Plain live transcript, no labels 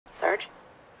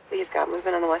What you've got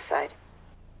movement on the west side?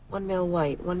 One male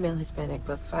white, one male Hispanic,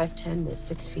 both 5'10" to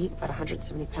 6 feet, about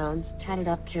 170 pounds, tatted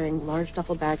up, carrying large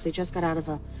duffel bags. They just got out of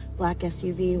a black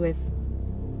SUV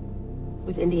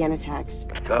with Indiana tags.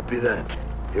 Copy that.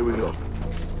 Here we go.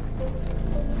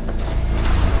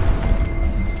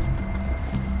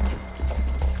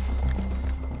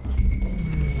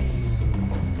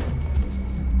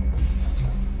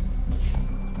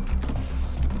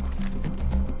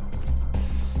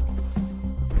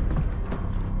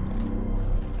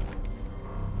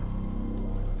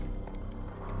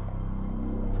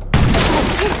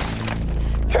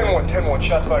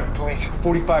 Shots fired at police.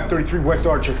 4533 West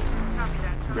Archer.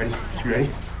 You ready? You ready?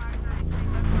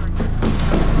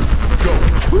 Go!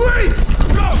 Police!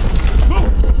 Go!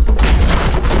 Move!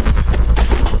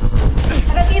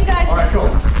 I got these guys. All right, go.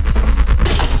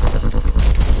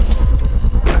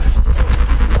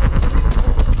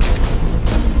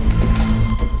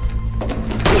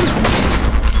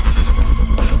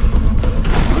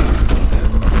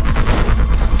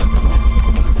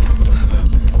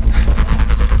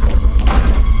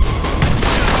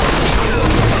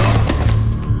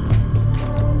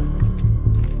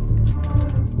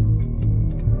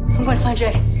 I'm going to find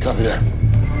Jay. Copy that.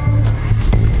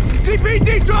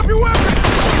 CPD, drop your weapon!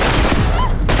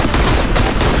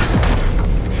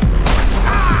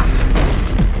 Ah!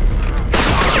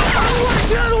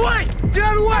 Get out of the way! Get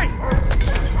out of the way!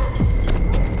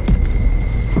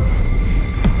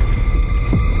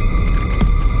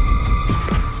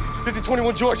 This is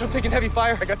 21 George. I'm taking heavy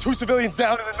fire. I got 2 civilians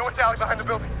down in the north alley behind the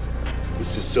building.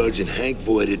 This is Sergeant Hank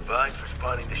Voight, advised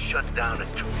responding to shut down a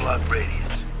 2-block radius.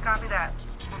 Copy that.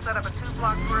 We'll set up a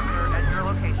 2-block perimeter at your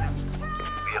location.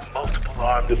 We have multiple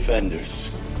armed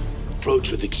defenders. Approach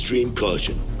with extreme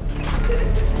caution.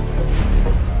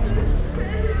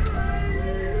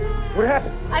 What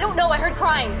happened? I don't know. I heard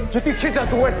crying. Get these kids out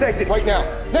the west exit right now.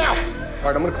 Now! All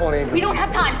right, I'm gonna call an ambulance. We don't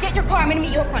have time. Get your car. I'm going to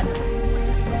meet you up front.